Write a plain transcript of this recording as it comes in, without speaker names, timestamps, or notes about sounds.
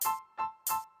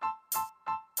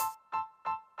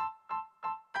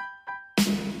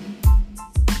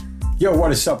Yo,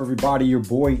 what is up, everybody? Your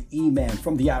boy E-Man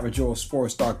from the Average Joe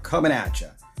Sports Talk coming at you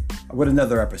with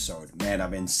another episode. Man,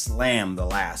 I've been slammed the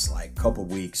last couple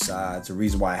weeks. It's a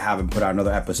reason why I haven't put out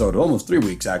another episode. Almost 3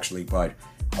 weeks actually, but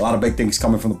a lot of big things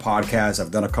coming from the podcast.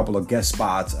 I've done a couple of guest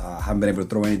spots. Haven't been able to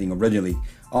throw anything originally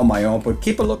on my own, but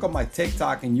keep a look on my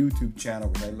TikTok and YouTube channel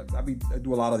because I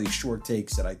do a lot of these short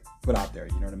takes that I put out there.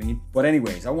 You know what I mean? But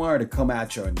anyways, I wanted to come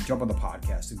at you and jump on the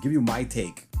podcast and give you my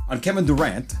take on Kevin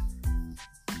Durant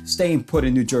staying put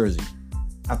in New Jersey.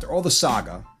 After all the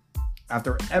saga,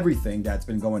 after everything that's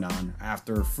been going on,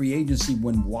 after free agency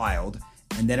went wild,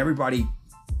 and then everybody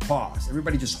paused.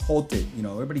 Everybody just halted.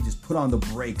 Everybody just put on the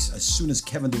brakes as soon as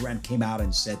Kevin Durant came out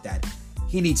and said that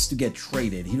he needs to get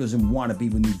traded. He doesn't want to be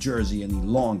with New Jersey any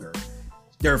longer.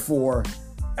 Therefore,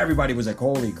 everybody was like,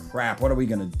 holy crap, what are we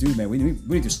going to do, man? We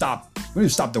need to stop. We need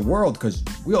to stop the world because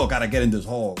we all got to get in this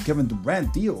whole Kevin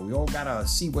Durant deal. We all got to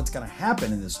see what's going to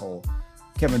happen in this whole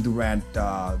Kevin Durant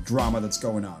drama that's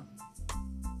going on.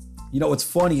 What's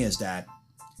funny is that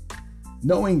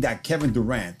knowing that Kevin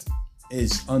Durant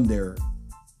is under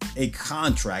a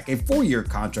contract, a 4-year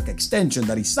contract extension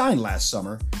that he signed last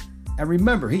summer. And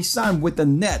remember, he signed with the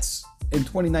Nets in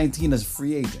 2019 as a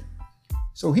free agent.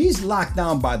 So he's locked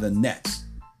down by the Nets.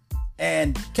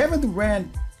 And Kevin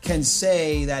Durant can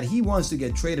say that he wants to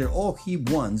get traded all he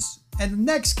wants. And the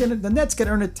Nets can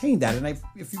entertain that. And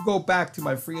if you go back to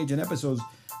my free agent episodes,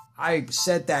 I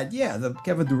said that, the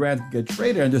Kevin Durant could get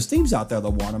traded. And there's teams out there that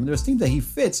want him. There's teams that he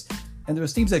fits. And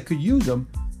there's teams that could use him.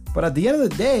 But at the end of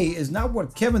the day, it's not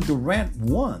what Kevin Durant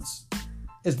wants.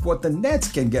 It's what the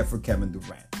Nets can get for Kevin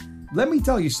Durant. Let me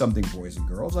tell you something, boys and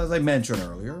girls. As I mentioned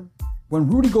earlier, when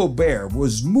Rudy Gobert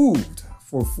was moved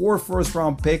for 4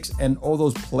 first-round picks and all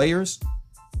those players,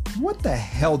 what the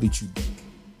hell did you think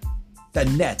the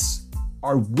Nets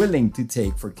are willing to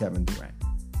take for Kevin Durant?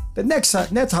 The Nets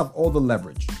have all the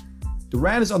leverage.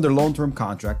 Durant is under long-term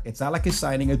contract. It's not like he's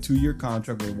signing a 2-year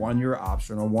contract with a 1-year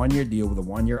option or 1-year deal with a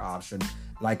 1-year option.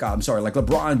 Like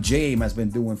LeBron James has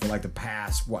been doing for the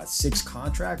past, 6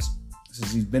 contracts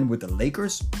since he's been with the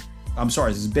Lakers.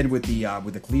 He's been with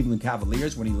the Cleveland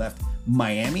Cavaliers when he left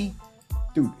Miami.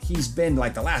 Dude, he's been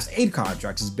the last 8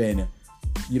 contracts has been,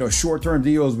 short-term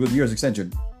deals with years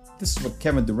extension. This is what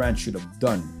Kevin Durant should have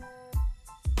done.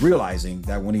 Realizing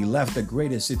that when he left the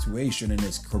greatest situation in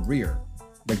his career,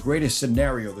 the greatest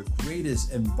scenario, the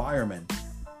greatest environment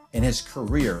in his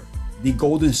career, the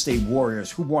Golden State Warriors,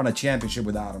 who won a championship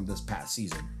without him this past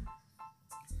season,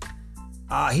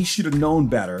 he should have known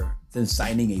better than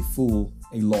signing a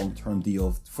long-term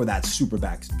deal for that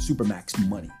Supermax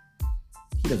money.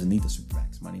 He doesn't need the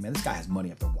Supermax money, man. This guy has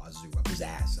money up the wazoo, up his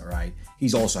ass, all right?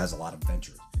 He also has a lot of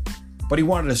ventures. But he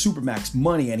wanted a Supermax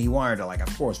money, and he wanted to,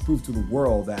 of course, prove to the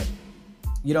world that,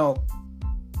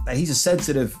 that he's a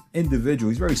sensitive individual.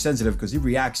 He's very sensitive because he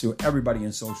reacts to everybody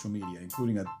in social media,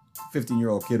 including a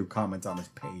 15-year-old kid who comments on his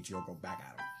page. He'll go back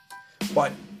at him.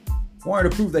 But wanted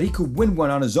to prove that he could win one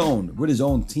on his own, with his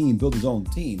own team, build his own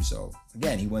team. So,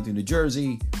 again, he went to New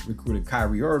Jersey, recruited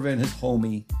Kyrie Irving, his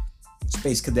homie,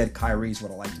 Space Cadet Kyrie is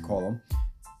what I like to call him.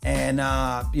 And,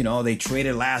 they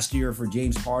traded last year for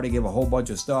James Harden, gave a whole bunch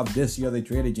of stuff. This year they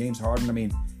traded James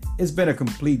Harden. It's been a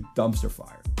complete dumpster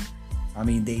fire.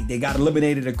 They got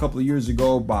eliminated a couple of years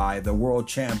ago by the world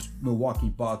champs, Milwaukee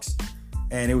Bucks.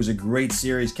 And it was a great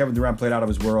series. Kevin Durant played out of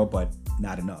his world, but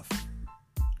not enough.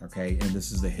 Okay, and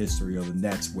this is the history of the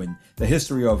Nets the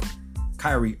history of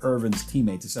Kyrie Irving's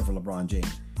teammates, except for LeBron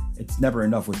James. It's never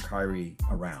enough with Kyrie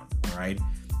around, all right?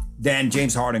 Then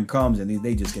James Harden comes and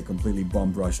they just get completely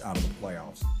bum rushed out of the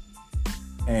playoffs.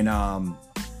 And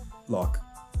look,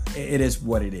 it is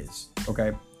what it is,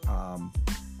 okay?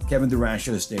 Kevin Durant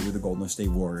should have stayed with the Golden State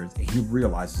Warriors. He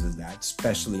realizes that,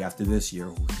 especially after this year,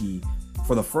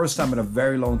 for the first time in a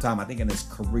very long time, I think in his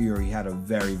career, he had a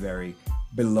very, very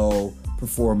below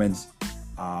performance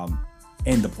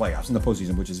in the playoffs, in the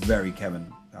postseason, which is very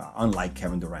unlike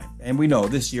Kevin Durant. And we know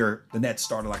this year, the Nets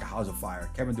started like a house of fire.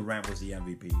 Kevin Durant was the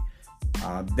MVP.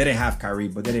 They didn't have Kyrie,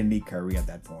 but they didn't need Kyrie at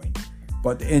that point.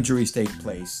 But the injuries take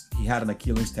place. He had an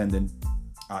Achilles tendon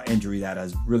injury that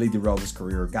has really derailed his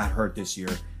career, got hurt this year,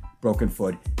 broken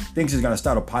foot. Things is going to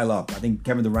start to pile up. I think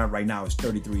Kevin Durant right now is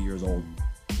 33 years old.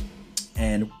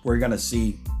 And we're going to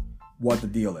see what the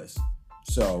deal is.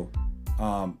 So,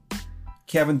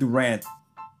 Kevin Durant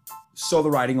saw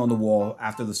the writing on the wall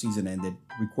after the season ended,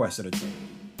 requested a trade.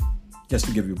 Just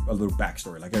to give you a little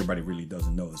backstory, everybody really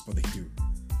doesn't know this, but they do.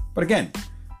 But again,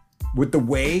 with the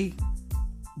way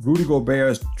Rudy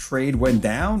Gobert's trade went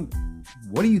down,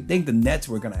 what do you think the Nets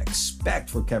were going to expect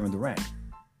for Kevin Durant?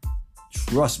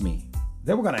 Trust me,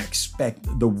 they were going to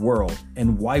expect the world.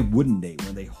 And why wouldn't they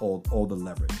when they hold all the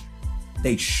leverage?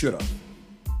 They should have.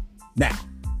 Now,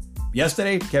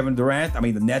 yesterday,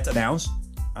 the Nets announced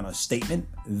on a statement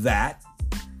that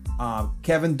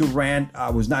Kevin Durant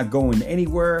was not going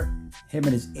anywhere. Him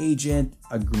and his agent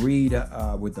agreed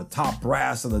with the top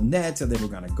brass of the Nets, and they were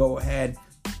going to go ahead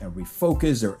and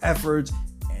refocus their efforts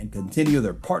and continue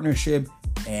their partnership,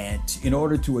 and in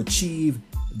order to achieve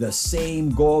the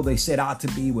same goal they set out to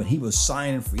be when he was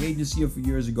signing free agency a few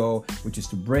years ago, which is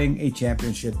to bring a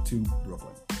championship to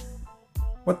Brooklyn.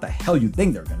 What the hell you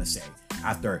think they're going to say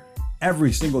after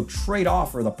every single trade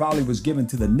offer that probably was given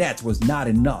to the Nets was not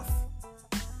enough?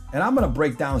 And I'm going to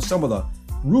break down some of the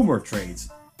rumor trades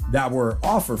that were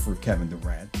offered for Kevin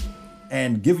Durant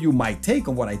and give you my take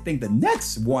on what I think the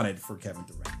Nets wanted for Kevin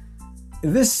Durant.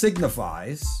 This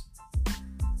signifies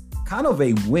kind of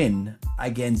a win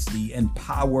against the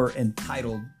empower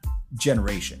entitled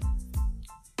generation.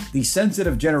 The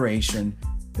sensitive generation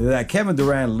that Kevin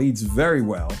Durant leads very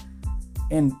well,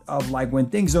 and of like, when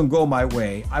things don't go my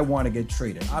way, I want to get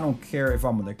traded. I don't care if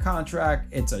I'm under contract.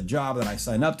 It's a job that I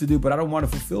signed up to do, but I don't want to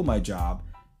fulfill my job.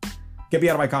 Get me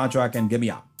out of my contract and get me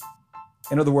out.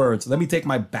 In other words, let me take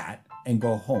my bat and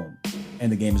go home,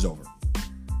 and the game is over.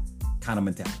 Kind of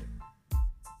mentality.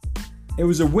 It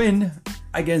was a win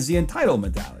against the entitled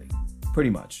mentality, pretty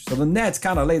much. So the Nets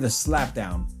kind of lay the slap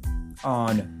down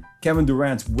on Kevin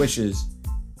Durant's wishes,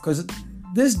 because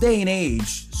this day and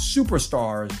age,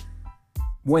 superstars,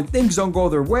 when things don't go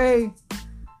their way,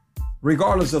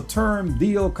 regardless of term,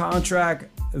 deal, contract,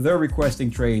 they're requesting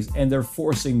trades and they're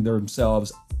forcing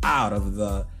themselves out of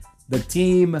the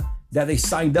team that they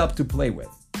signed up to play with.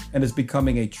 And it's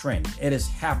becoming a trend. It is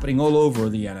happening all over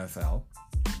the NFL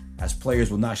as players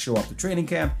will not show up to training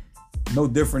camp. No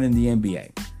different in the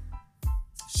NBA.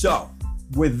 So,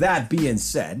 with that being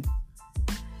said,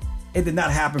 it did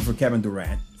not happen for Kevin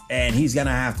Durant, and he's going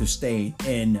to have to stay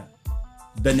in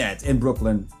the Nets in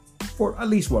Brooklyn for at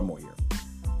least one more year.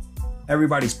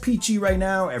 Everybody's peachy right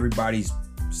now. Everybody's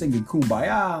singing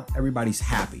Kumbaya. Everybody's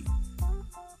happy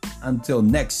until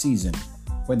next season,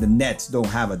 when the Nets don't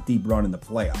have a deep run in the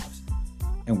playoffs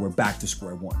and we're back to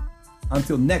square one.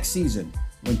 Until next season,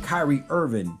 when Kyrie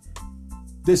Irving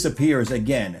disappears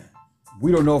again.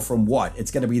 We don't know from what.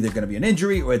 It's going to be either going to be an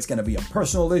injury, or it's going to be a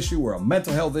personal issue or a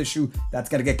mental health issue that's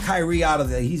going to get Kyrie out of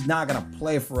there. He's not going to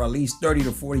play for at least 30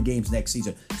 to 40 games next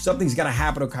season. Something's going to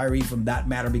happen to Kyrie from that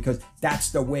matter, because that's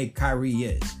the way Kyrie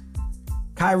is.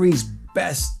 Kyrie's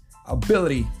best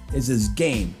ability is his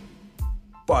game,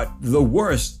 but the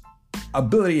worst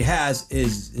ability he has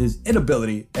is his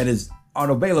inability and his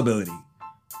unavailability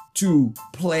to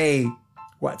play,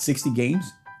 60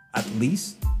 games at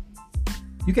least?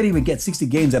 You can't even get 60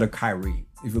 games out of Kyrie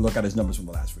if you look at his numbers from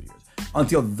the last few years.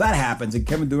 Until that happens and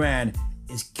Kevin Durant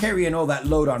is carrying all that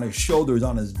load on his shoulders,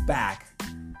 on his back,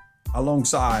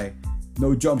 alongside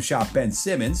no jump shot Ben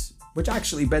Simmons, which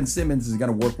actually Ben Simmons is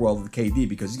going to work well with KD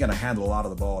because he's going to handle a lot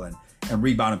of the ball and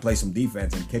rebound and play some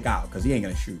defense and kick out because he ain't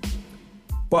going to shoot.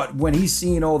 But when he's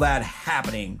seeing all that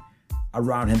happening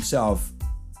around himself,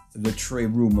 the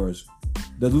trade rumors,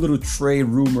 the little trade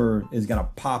rumor is going to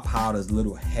pop out his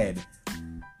little head,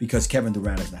 because Kevin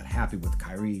Durant is not happy with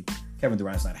Kyrie. Kevin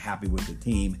Durant is not happy with the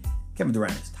team. Kevin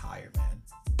Durant is tired,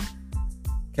 man.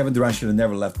 Kevin Durant should have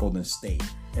never left Golden State,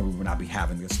 and we would not be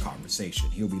having this conversation.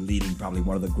 He'll be leading probably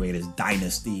one of the greatest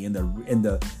dynasty in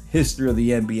the history of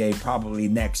the NBA, probably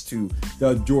next to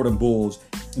the Jordan Bulls,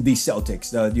 the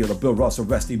Celtics, the Bill Russell,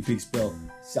 rest in peace, Bill,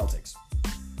 Celtics.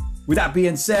 With that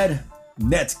being said,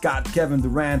 Nets got Kevin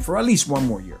Durant for at least one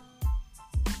more year.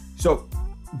 So,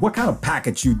 what kind of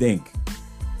package you think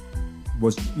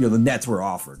was, the Nets were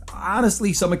offered?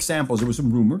 Honestly, some examples, there were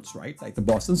some rumors, right? Like the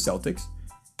Boston Celtics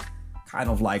kind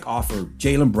of like offered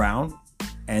Jaylen Brown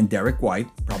and Derek White,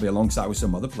 probably alongside with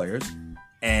some other players,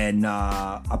 and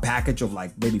a package of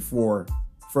like maybe 4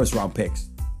 first-round picks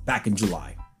back in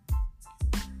July.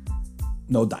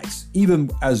 No dice. Even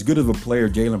as good of a player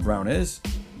Jaylen Brown is,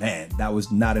 man, that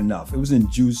was not enough. It wasn't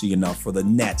juicy enough for the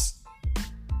Nets,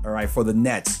 all right, for the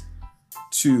Nets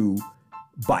to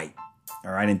bite,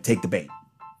 all right, and take the bait.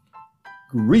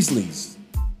 Grizzlies,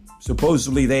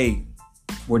 supposedly they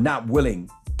were not willing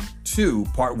to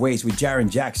part ways with Jaren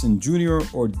Jackson Jr.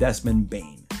 or Desmond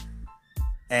Bane.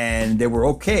 And they were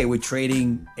okay with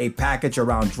trading a package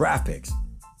around draft picks.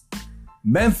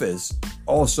 Memphis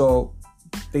also,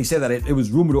 they said that it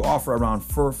was rumored to offer around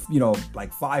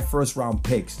 5 first-round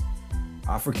picks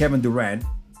for Kevin Durant,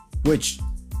 which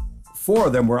 4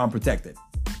 of them were unprotected.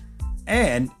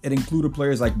 And it included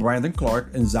players like Brandon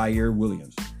Clark and Zaire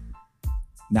Williams.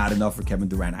 Not enough for Kevin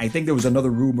Durant. I think there was another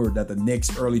rumor that the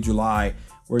Knicks early July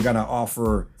were going to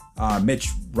offer Mitch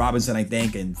Robinson, I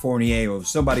think, and Fournier or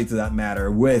somebody to that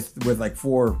matter with like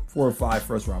four or five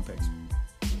first-round picks.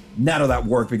 None of that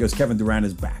worked because Kevin Durant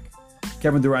is back.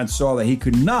 Kevin Durant saw that he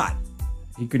could not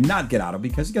get out of it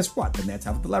because guess what? The Nets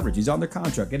have the leverage. He's on their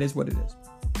contract. It is what it is.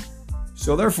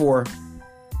 So therefore,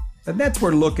 the Nets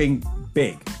were looking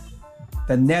big.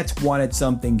 The Nets wanted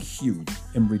something huge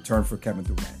in return for Kevin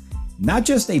Durant. Not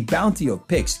just a bounty of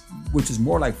picks, which is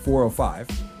more like 4 or 5,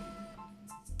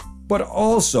 but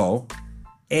also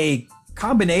a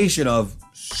combination of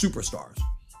superstars.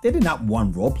 They did not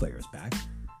want role players back.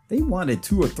 They wanted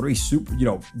 2 or 3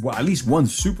 at least one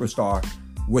superstar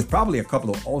with probably a couple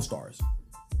of all-stars.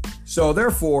 So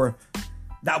therefore,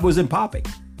 that wasn't popping.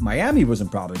 Miami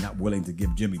wasn't probably not willing to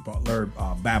give Jimmy Butler,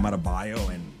 Bam Adebayo,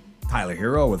 and Tyler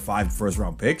Hero with 5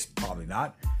 first-round picks. Probably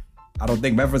not. I don't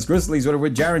think Memphis Grizzlies would have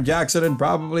with Jaren Jackson and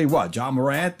probably John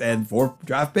Morant and 4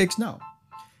 draft picks. No.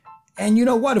 And you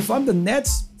know what? If I'm the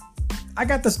Nets, I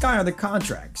got this guy on the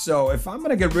contract. So if I'm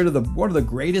going to get rid of one of the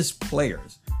greatest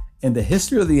players in the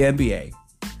history of the NBA,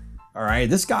 all right,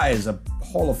 this guy is a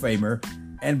Hall of Famer,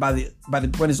 and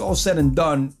when it's all said and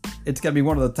done, it's going to be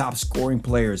one of the top scoring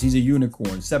players. He's a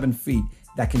unicorn, 7 feet,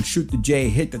 that can shoot the J,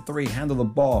 hit the 3, handle the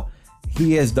ball.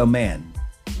 He is the man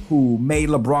who made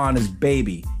LeBron his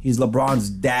baby. He's LeBron's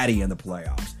daddy in the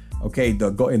playoffs, okay, in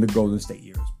the Golden State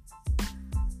years.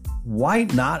 Why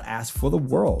not ask for the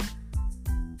world?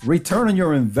 Return on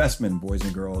your investment, boys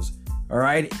and girls. All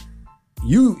right,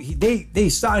 they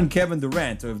signed Kevin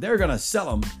Durant, so if they're gonna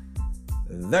sell him,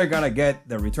 they're gonna get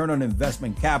the return on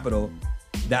investment capital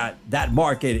that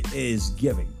market is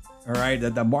giving. All right,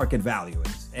 that the market value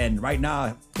is. And right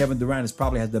now, Kevin Durant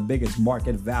probably has the biggest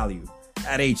market value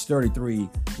at age 33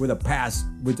 with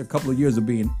a couple of years of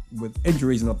being with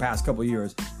injuries in the past couple of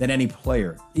years than any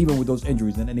player, even with those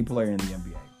injuries, than any player in the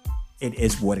NBA. It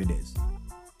is what it is.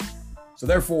 So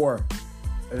therefore,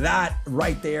 that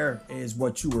right there is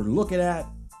what you were looking at,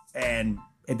 and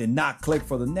it did not click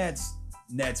for the Nets.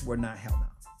 Nets were not held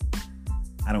out.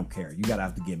 I don't care. You gotta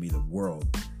have to give me the world,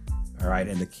 all right,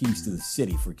 and the keys to the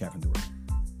city for Kevin Durant.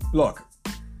 Look,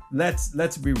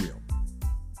 let's be real.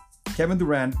 Kevin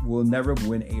Durant will never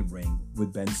win a ring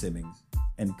with Ben Simmons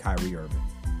and Kyrie Irving.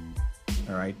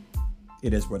 All right,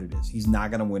 it is what it is. He's not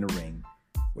gonna win a ring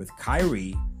with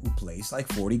Kyrie, who plays like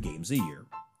 40 games a year,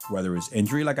 whether it's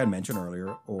injury, like I mentioned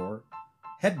earlier, or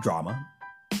head drama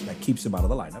that keeps him out of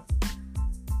the lineup.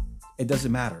 It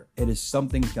doesn't matter. It is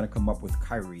something's going to come up with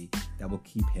Kyrie that will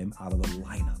keep him out of the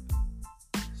lineup.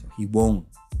 So he won't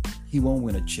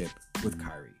win a chip with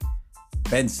Kyrie.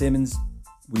 Ben Simmons,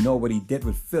 we know what he did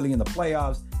with Philly in the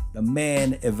playoffs. The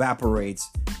man evaporates,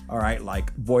 all right,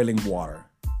 like boiling water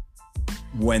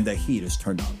when the heat is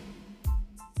turned up.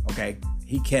 Okay?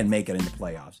 He can't make it in the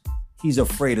playoffs. He's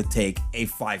afraid to take a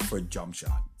 5-foot jump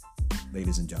shot,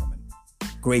 ladies and gentlemen.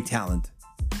 Great talent,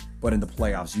 but in the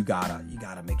playoffs, you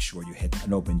gotta make sure you hit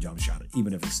an open jump shot,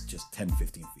 even if it's just 10,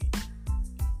 15 feet.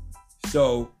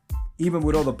 So even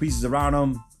with all the pieces around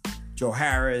him, Joe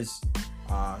Harris,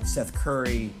 Seth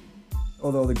Curry,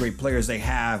 although the great players they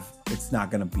have, it's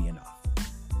not gonna be enough.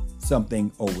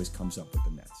 Something always comes up with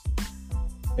the Nets.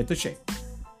 It's a shame.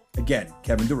 Again,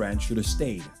 Kevin Durant should have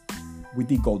stayed with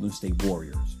the Golden State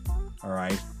Warriors. All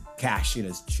right, cash in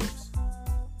his chips.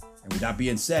 And with that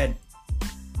being said,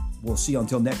 we'll see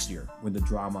until next year when the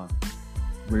drama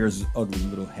rears its ugly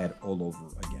little head all over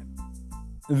again.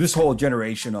 This whole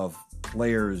generation of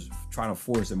players trying to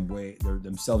force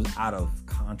themselves out of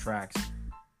contracts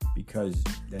because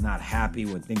they're not happy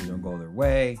when things don't go their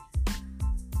way.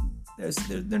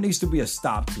 There needs to be a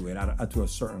stop to it to a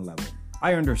certain level.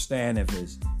 I understand if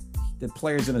the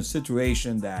player's in a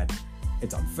situation that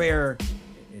it's unfair,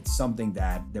 it's something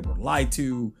that they were lied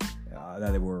to,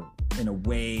 that they were in a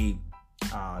way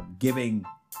giving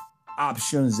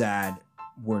options that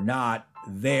were not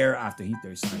there after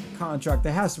they signed the contract.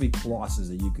 There has to be clauses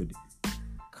that you could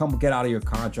get out of your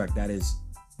contract that is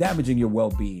damaging your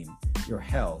well-being, your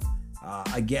health.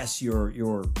 I guess your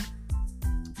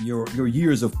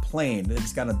years of playing.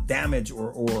 It's going to damage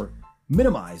or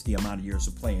minimize the amount of years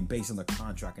of playing based on the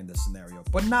contract in this scenario,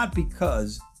 but not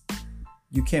because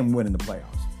you can't win in the playoffs.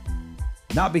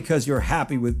 Not because you're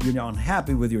unhappy with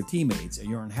your teammates and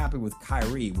you're unhappy with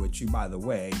Kyrie, which you, by the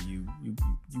way, you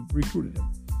recruited him.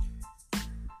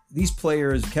 These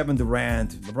players, Kevin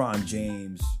Durant, LeBron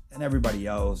James, and everybody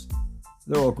else,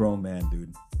 they're all grown men,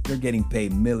 dude. They're getting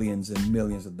paid millions and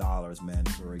millions of dollars, man,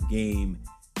 for a game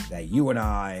that you and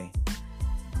I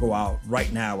go out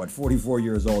right now at 44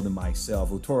 years old and myself,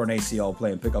 who tore an ACL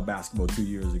playing pickup basketball 2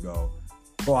 years ago,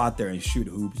 go out there and shoot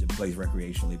hoops and plays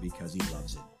recreationally because he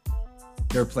loves it.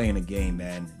 They're playing a game,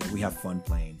 man, that we have fun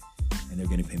playing, and they're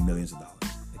getting paid millions of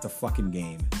dollars. It's a fucking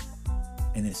game,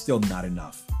 and it's still not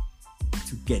enough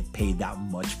to get paid that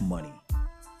much money.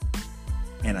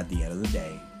 And at the end of the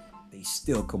day, they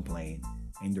still complain,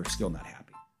 and they're still not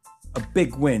happy. A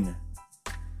big win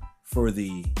for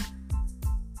the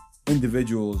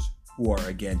individuals who are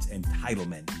against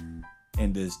entitlement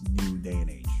in this new day and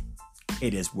age.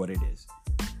 It is what it is.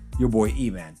 Your boy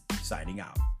E-Man signing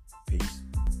out. Peace.